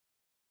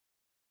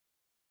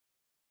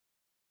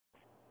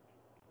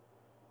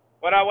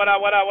What up, what up,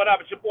 what up, what up?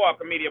 It's your boy,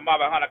 comedian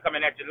Marvin Hunter,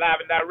 coming at you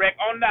live and direct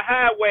on the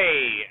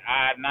highway,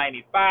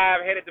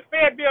 I-95, headed to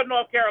Fayetteville,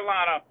 North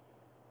Carolina.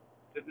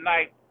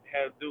 Tonight,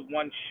 have to do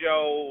one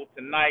show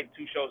tonight,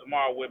 two shows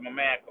tomorrow with my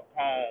man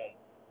Capone.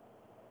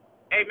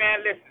 Hey,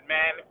 man, listen,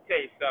 man, let me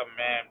tell you something,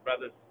 man,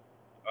 brothers,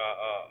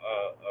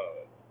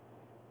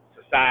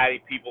 society,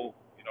 people,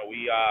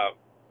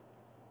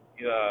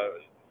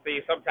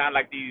 see, sometimes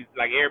like these,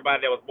 like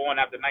everybody that was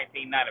born after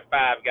 1995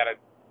 got a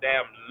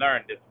damn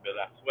learning disability.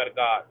 I swear to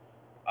God.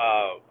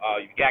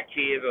 You got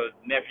kids or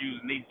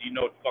nephews and nieces, you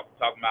know what the fuck I'm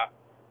talking about.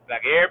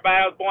 Like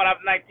everybody that was born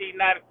after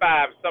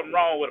 1995, something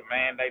wrong with them,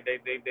 man. They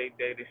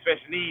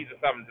special needs or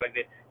something. Like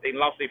they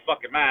lost their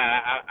fucking mind.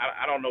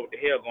 I don't know what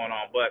the hell going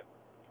on, but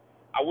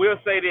I will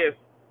say this,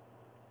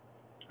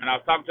 and I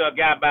was talking to a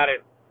guy about it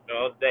the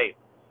other day.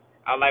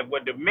 I was like,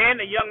 what the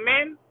young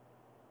men,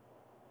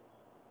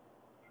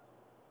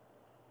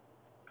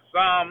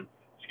 some,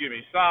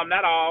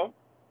 not all,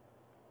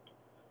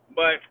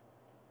 but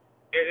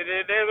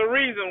there's a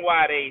reason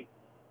why they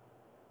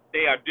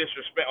are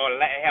disrespect or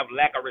have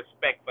lack of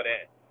respect for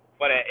that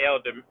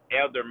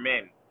elder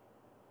men,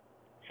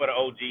 for the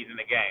OGs in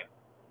the game.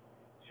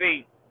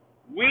 See,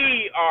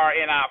 we are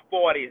in our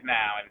 40s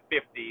now and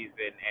 50s,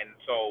 and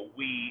so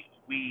we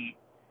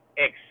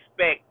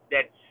expect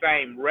that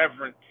same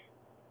reverence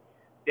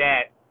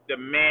that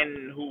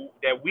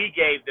we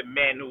gave the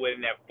men who were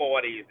in their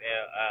 40s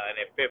and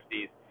their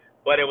 50s,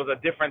 but it was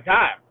a different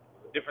time.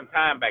 It was a different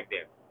time back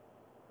then.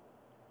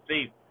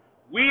 See,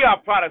 we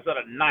are products of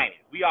the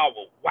 90s. We all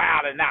were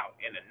wilding out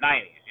in the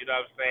 90s. You know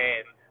what I'm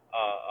saying?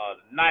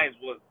 The 90s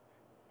was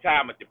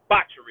time of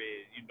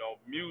debauchery. You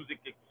know,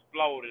 music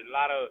exploded. A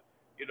lot of,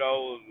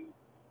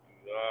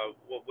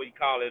 what you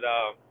call it,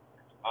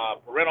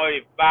 parental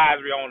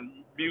advisory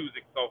on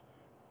music. So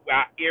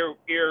our ears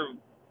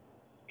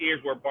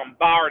were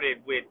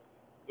bombarded with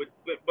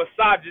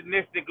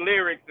misogynistic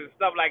lyrics and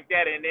stuff like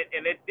that, and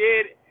it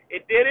did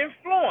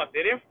influence.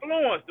 It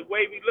influenced the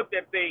way we looked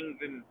at things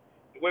and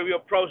the way we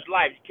approached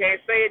life. You can't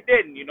say it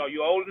didn't. You know,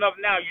 you're old enough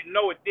now, you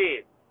know it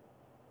did.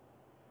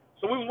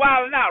 So we was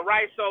wilding out,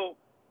 right? So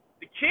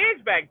the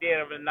kids back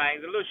then of the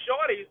 90s, the little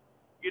shorties,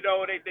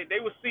 they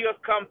would see us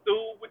come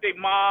through with their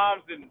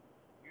moms, and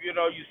you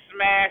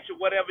smash or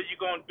whatever you're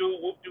gonna do,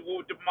 whoop de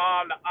whoop the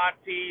mom, the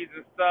aunties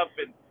and stuff,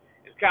 and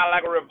it's kind of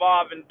like a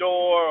revolving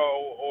door,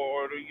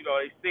 or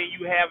they see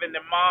you having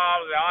the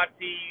moms and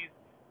aunties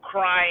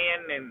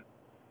crying, and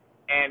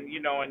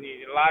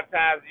a lot of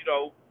times,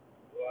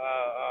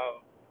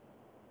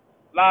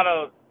 a lot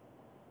of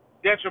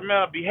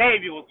detrimental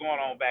behavior was going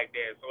on back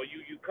there. So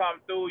you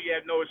come through, you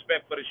have no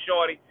respect for the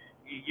shorty,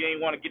 you ain't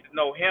want to get to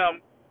know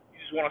him,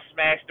 you just want to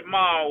smash the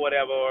mom or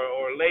whatever,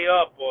 or lay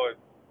up, or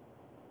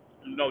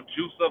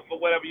juice up for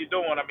whatever you're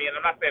doing. I mean,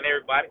 I'm not saying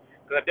everybody,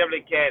 because I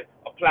definitely can't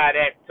apply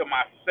that to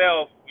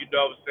myself. You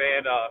know what I'm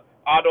saying?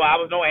 Although I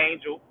was no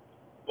angel,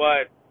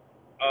 but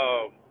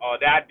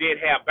that I did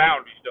have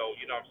boundaries, though.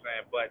 You know what I'm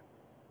saying? But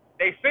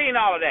they seen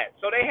all of that,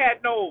 so they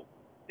had no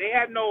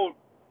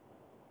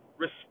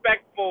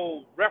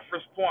respectful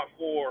reference point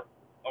for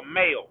a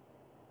male,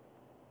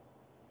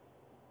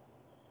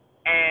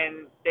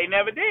 and they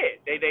never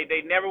did.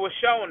 They never was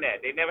shown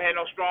that. They never had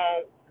no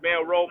strong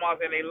male role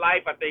models in their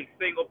life. I think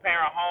single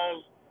parent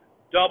homes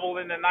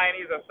doubled in the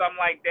 90s or something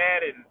like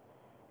that, and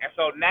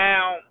so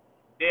now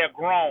they're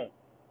grown,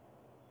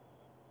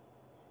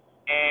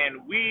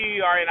 and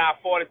we are in our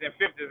 40s and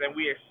 50s, and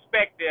we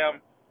expect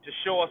them to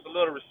show us a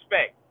little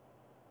respect.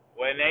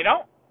 When they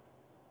don't,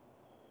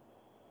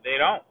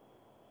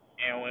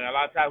 and when a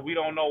lot of times we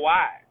don't know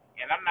why.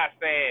 And I'm not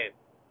saying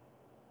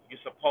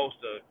you're supposed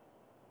to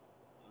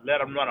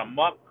let them run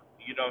amok.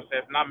 You know what I'm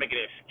saying? It's not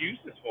making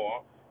excuses for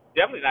them.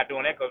 Definitely not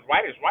doing that, because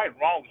right is right,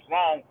 wrong is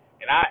wrong.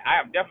 And I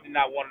am definitely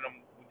not one of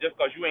them. Just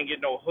because you ain't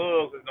getting no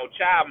hugs as no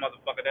child,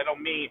 motherfucker, that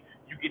don't mean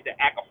you get to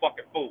act a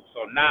fucking fool.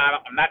 So nah,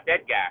 I'm not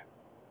that guy.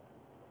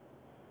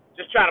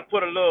 Just trying to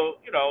put a little,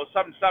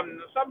 something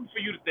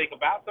for you to think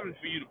about, something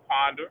for you to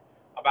ponder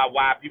about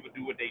why people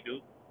do what they do.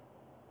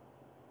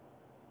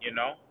 You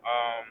know,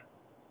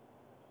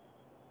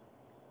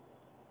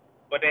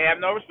 but they have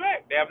no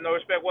respect. They have no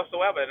respect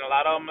whatsoever, and a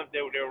lot of them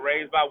they were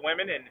raised by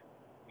women, and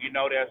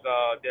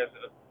there's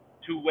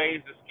two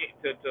ways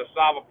to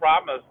solve a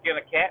problem: to skin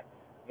a cat.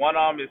 One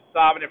of them is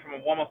solving it from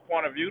a woman's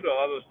point of view. The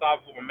other is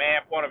solving it from a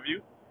man's point of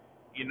view.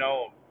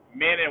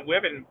 Men and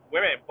women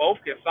both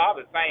can solve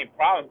the same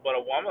problems, but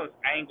a woman's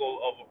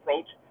angle of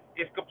approach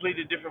is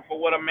completely different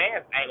from what a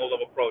man's angle of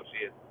approach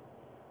is.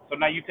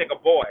 So now you take a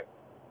boy,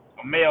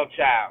 a male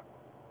child.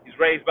 He's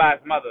raised by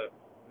his mother.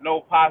 No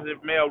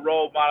positive male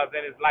role models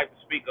in his life to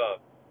speak of.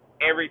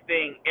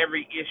 Everything,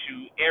 every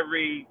issue,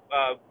 every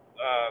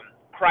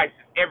crisis,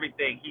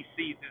 everything, he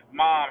sees his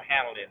mom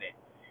handling it.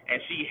 And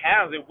she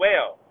handles it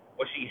well,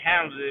 but she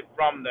handles it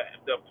from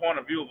the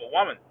point of view of a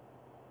woman.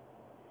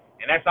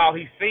 And that's all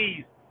he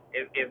sees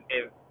is as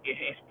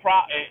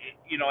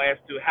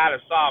to how to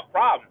solve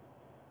problems.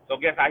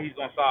 So guess how he's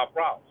going to solve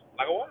problems?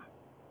 Like a woman.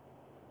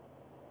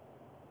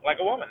 like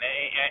a woman.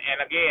 And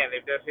again,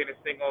 if there's any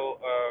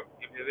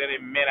if there's any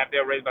men out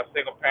there raised by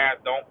single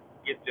parents, don't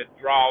get your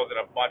draws in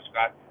a bunch.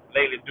 Cause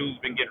lately, dudes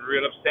been getting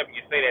real upset when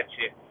you say that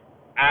shit.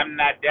 I'm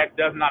not. That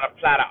does not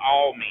apply to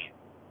all men.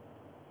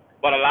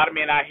 But a lot of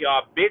men out here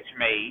are bitch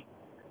made,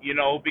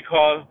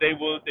 because they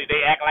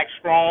act like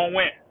strong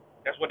women.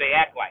 That's what they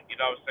act like. You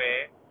know what I'm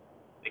saying?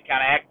 They kind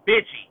of act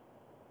bitchy,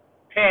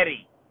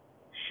 petty,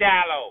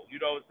 shallow.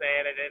 You know what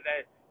I'm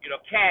saying?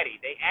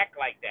 Catty. They act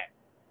like that.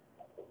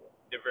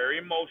 They're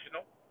very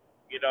emotional,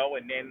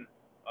 and then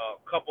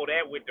couple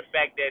that with the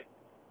fact that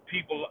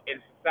people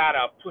inside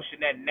are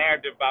pushing that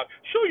narrative about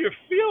show your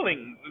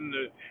feelings and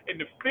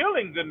the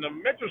feelings and the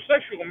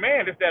metrosexual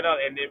man, this, that,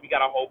 other, and then we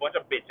got a whole bunch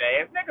of bitch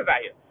ass niggas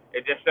out here.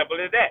 It's just simple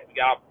as that. We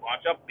got a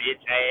bunch of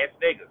bitch ass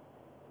niggas.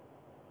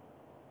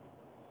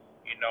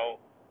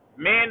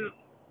 Men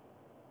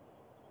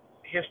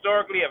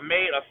historically have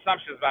made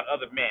assumptions about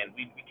other men.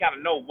 We kind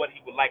of know what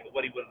he would like or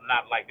what he would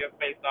not like, just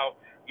based off,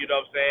 what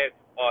I'm saying.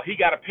 He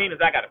got a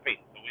penis, I got a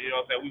penis. You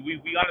know what I'm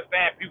saying? We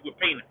understand people with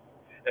penis.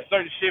 There's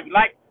certain shit we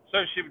like,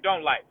 certain shit we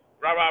don't like.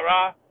 Rah rah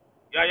rah,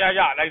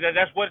 yeah. Like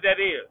that's what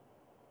that is.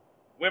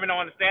 Women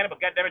don't understand it,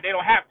 but goddamn it, they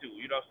don't have to.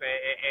 You know what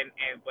I'm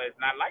saying? But it's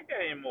not like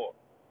that anymore.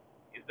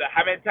 It's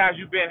how many times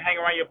you been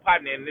hanging around your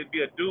partner and there'd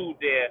be a dude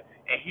there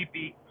and he'd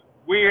be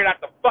weird out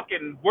the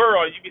fucking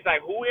world. You'd be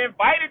like, who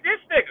invited this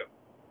nigga?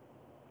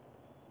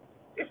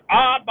 This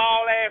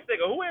oddball ass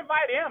nigga. Who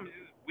invited him?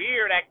 This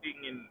weird acting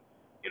and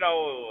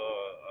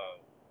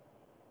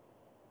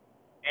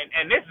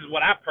and this is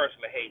what I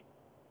personally hate.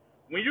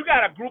 When you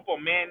got a group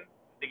of men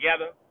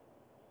together,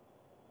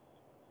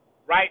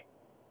 right?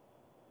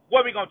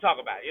 What are we gonna talk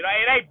about? It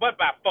ain't but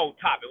about four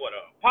topics. What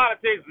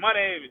politics,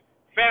 money,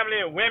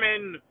 family,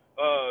 women,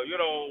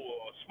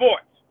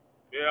 sports.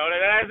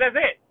 That's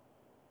it.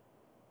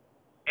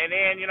 And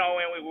then,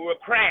 and we're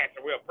crass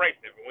and we're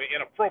abrasive and we're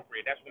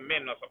inappropriate. That's what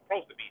men are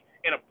supposed to be.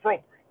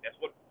 Inappropriate. That's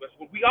what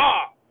we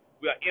are.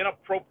 We are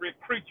inappropriate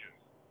creatures.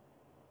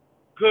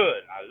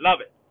 Good. I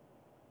love it.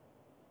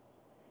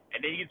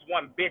 And then he's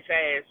one bitch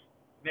ass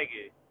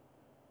nigga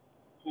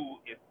who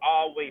is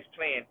always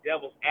playing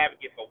devil's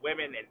advocate for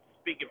women and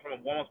speaking from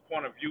a woman's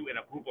point of view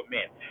in a group of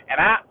men. And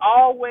I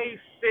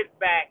always sit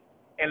back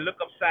and look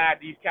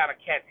upside these kind of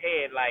cats'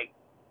 head like,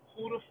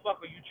 who the fuck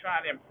are you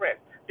trying to impress?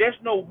 There's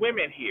no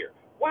women here.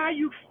 Why are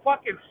you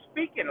fucking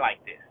speaking like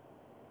this?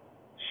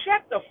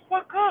 Shut the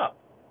fuck up.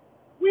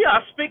 We are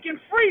speaking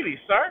freely,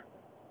 sir.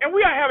 And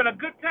we are having a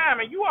good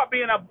time, and you are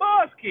being a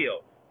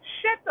buzzkill.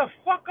 Shut the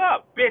fuck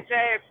up, bitch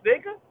ass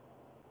nigga.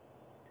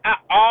 I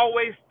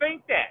always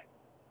think that.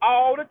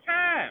 All the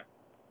time.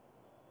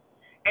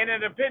 And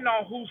then depending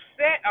on whose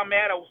set I'm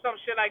at or some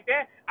shit like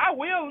that, I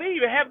will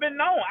leave. It have been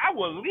known. I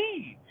will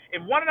leave.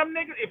 If one of them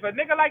niggas, if a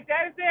nigga like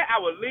that is there, I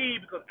would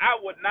leave because I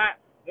would not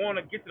want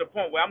to get to the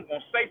point where I'm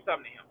going to say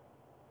something to him.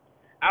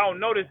 I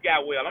don't know this guy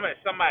well. I'm at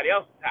somebody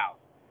else's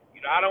house.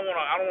 I don't want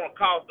to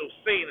cause no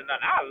scene or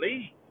nothing. I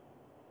leave.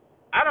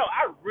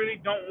 I really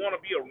don't want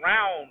to be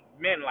around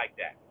men like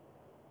that.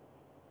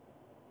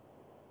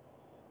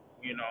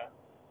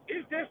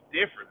 It's just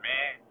different,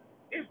 man.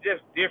 It's just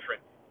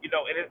different.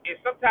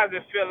 And sometimes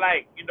it feel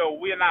like,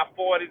 we're in our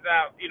 40s,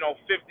 now,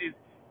 50s.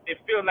 It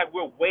feels like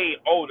we're way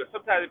older.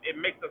 Sometimes it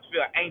makes us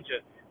feel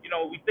ancient.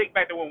 We think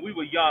back to when we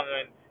were young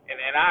and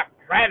our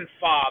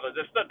grandfathers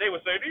and stuff, they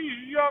would say,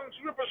 these young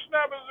slipper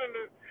snappers and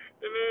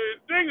the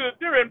things are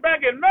different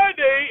back in my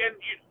day.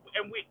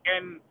 And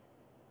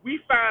we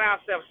find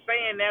ourselves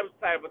saying that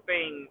type of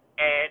thing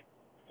at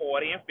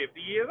 40 and 50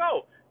 years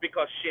old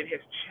because shit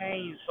has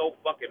changed so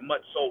fucking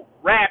much so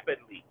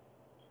rapidly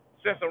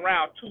since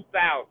around 2000.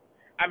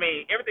 I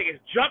mean, everything is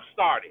jump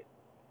started.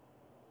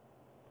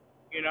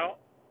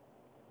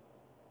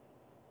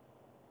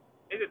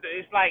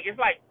 It's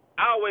like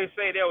I always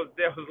say there was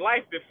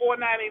life before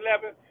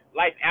 9/11,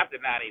 life after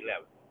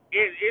 9/11.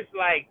 It's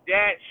like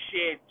that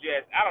shit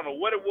just, I don't know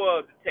what it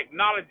was. The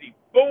technology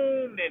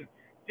boomed and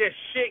just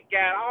shit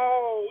got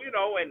all,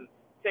 and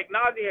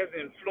technology has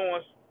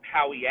influenced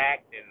how we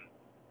act and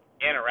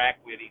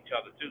interact with each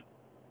other too,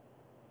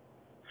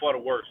 for the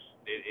worse.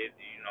 You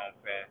know what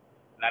I'm saying?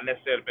 Not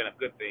necessarily been a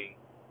good thing,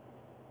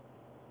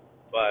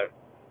 but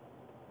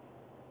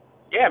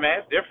yeah, man,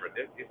 it's different.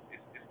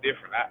 It's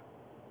different.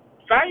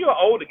 Find you an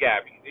older guy.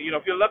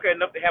 If you're lucky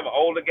enough to have an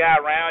older guy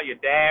around, your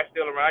dad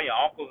still around, your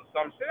uncles or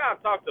something, sit down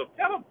and talk to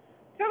them.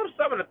 Tell them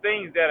some of the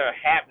things that are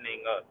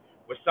happening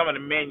with some of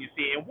the men you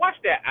see, and watch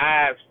their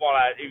eyes fall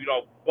out,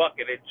 buck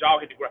and their jaw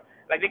hit the ground.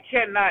 Like they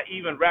cannot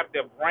even wrap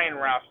their brain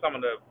around some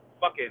of the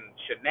fucking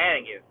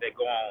shenanigans that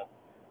go on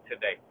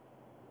today.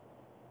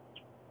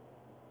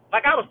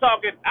 Like I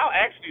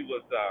actually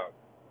was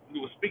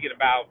we were speaking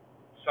about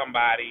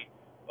somebody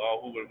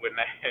who would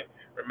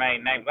remain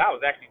nameless. I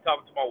was actually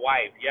talking to my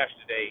wife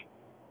yesterday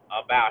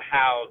about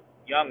how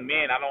young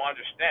men, I don't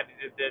understand,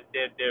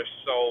 they're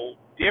so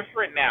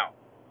different now.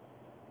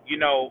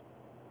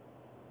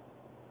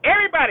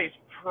 Everybody's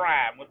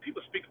prime, when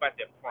people speak about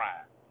their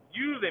prime,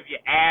 usually if you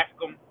ask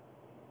them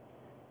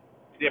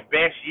their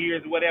best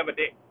years or whatever,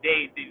 they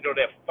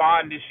their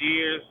fondest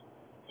years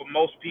for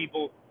most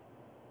people,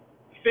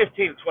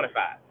 15 to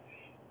 25.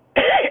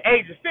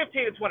 Ages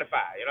 15 to 25.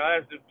 You know,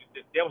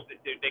 that was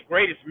the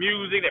greatest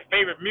music, their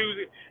favorite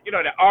music. You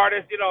know, the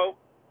artists. You know,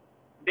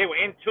 they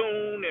were in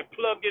tune and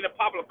plugged into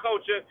popular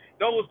culture.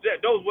 Those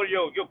were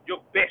your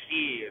best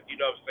years. You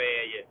know what I'm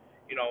saying?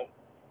 You know,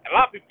 and a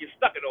lot of people get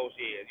stuck in those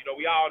years. You know,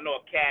 we all know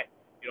a cat.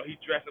 You know,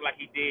 he dressing like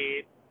he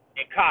did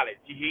in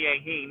college. He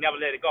ain't never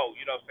let it go.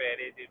 You know what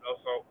I'm saying?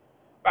 So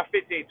about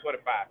 15,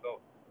 25. So,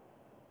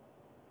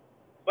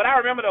 but I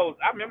remember those.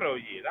 I remember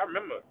those years. I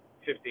remember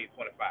 15,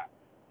 25.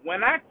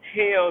 When I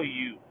tell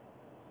you,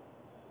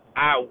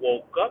 I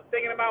woke up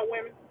thinking about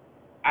women.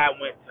 I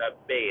went to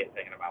bed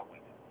thinking about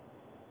women.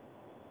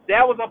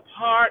 That was a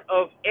part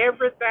of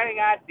everything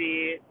I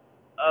did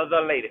of the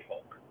lady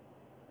folk.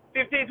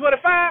 15, 25.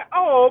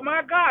 Oh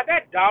my God,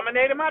 that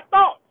dominated my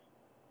thoughts.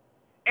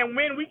 And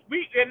when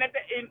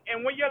and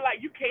when you're like,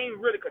 you can't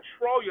really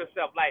control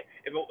yourself. Like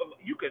if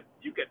you could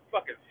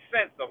fucking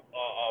sense a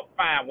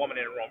fine woman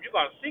in the room, you're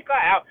gonna seek her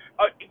out.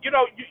 You're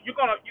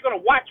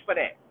gonna watch for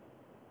that.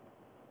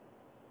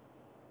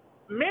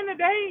 Men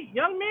today,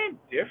 young men,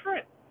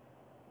 different.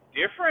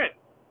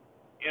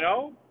 You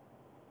know,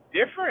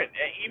 different.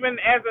 Even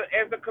as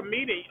a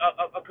comedian,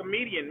 a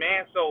comedian,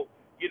 man. So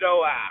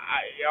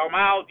I'm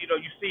out. You know,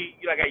 you see,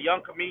 you got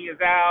young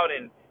comedians out,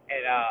 and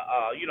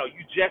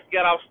you just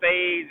got off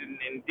stage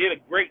and did a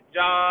great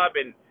job,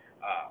 and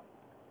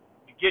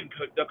you getting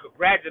the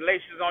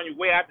congratulations on your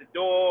way out the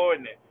door,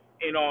 and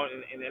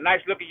and the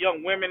nice looking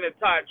young women that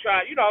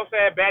try, you know what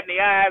I'm saying, batting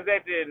the eyes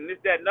at you, and this,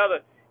 that, and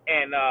other.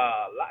 And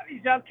a lot of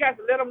these young cats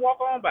let them walk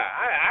on by.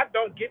 I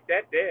don't get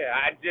that there.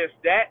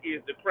 That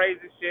is the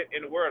craziest shit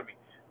in the world to me.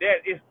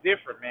 That is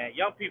different, man.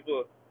 Young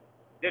people,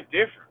 they're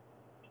different.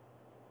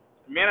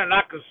 Men are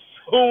not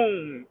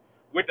consumed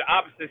with the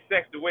opposite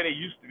sex the way they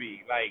used to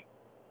be. Like,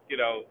 you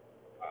know,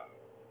 uh,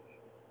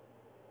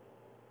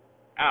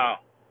 I don't know.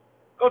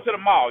 Go to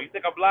the mall. You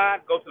think I'm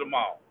blind? Go to the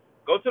mall.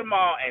 Go to the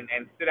mall and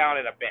sit down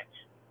at a bench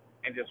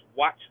and just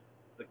watch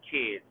the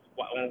kids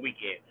on the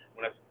weekend.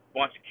 When there's a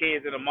bunch of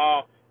kids in the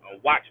mall, and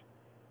watch them.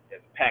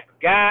 There's a pack of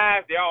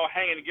guys. They're all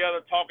hanging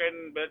together,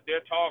 talking, but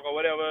their talk or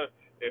whatever.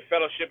 They're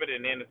fellowshipping,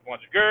 and then there's a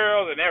bunch of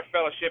girls, and they're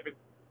fellowshipping.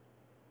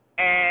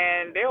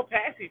 And they'll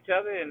pass each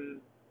other,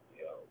 and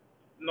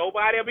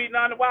nobody will be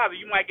none the wiser.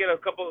 You might get a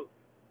couple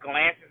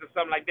glances or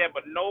something like that,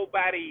 but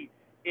nobody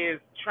is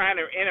trying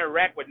to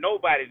interact with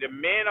nobody. The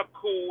men are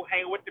cool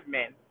hanging with the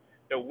men.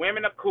 The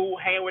women are cool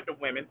hanging with the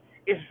women.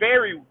 It's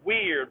very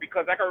weird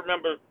because I can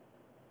remember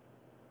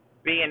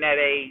being that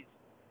age.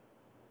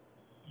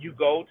 You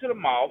go to the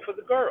mall for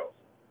the girls.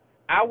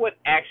 I would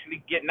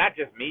actually get, not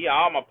just me,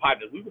 all my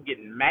partners, we were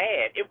getting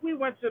mad if we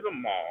went to the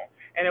mall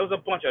and there was a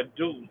bunch of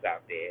dudes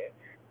out there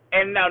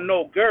and now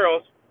no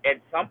girls.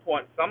 At some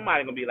point,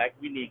 somebody gonna be like,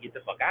 we need to get the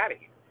fuck out of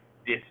here.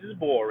 This is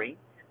boring.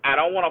 I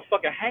don't want to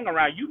fucking hang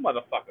around you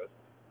motherfuckers.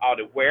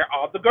 Where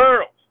are the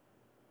girls?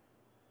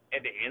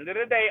 At the end of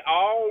the day,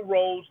 all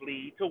roads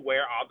lead to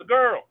where are the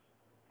girls.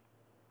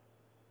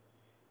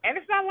 And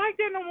it's not like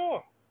that no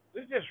more.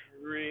 It's just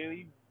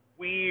really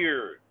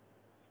weird,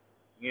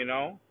 you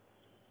know?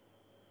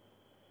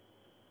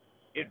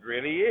 It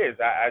really is.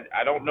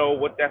 I don't know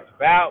what that's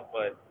about,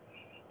 but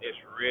it's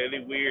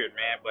really weird,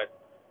 man. But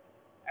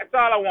that's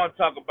all I want to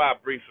talk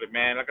about briefly,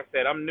 man. Like I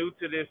said, I'm new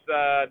to this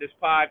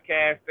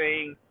podcast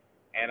thing,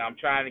 and I'm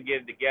trying to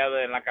get it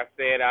together. And like I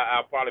said,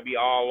 I'll probably be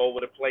all over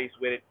the place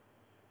with it,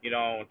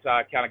 until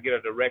I kind of get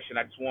a direction.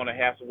 I just want to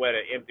have somewhere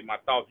to empty my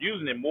thoughts,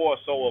 using it more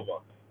so of a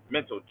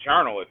mental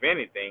journal, if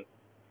anything.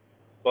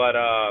 But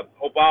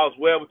hope all is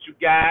well with you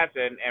guys,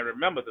 and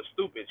remember, the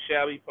stupid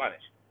shall be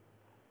punished.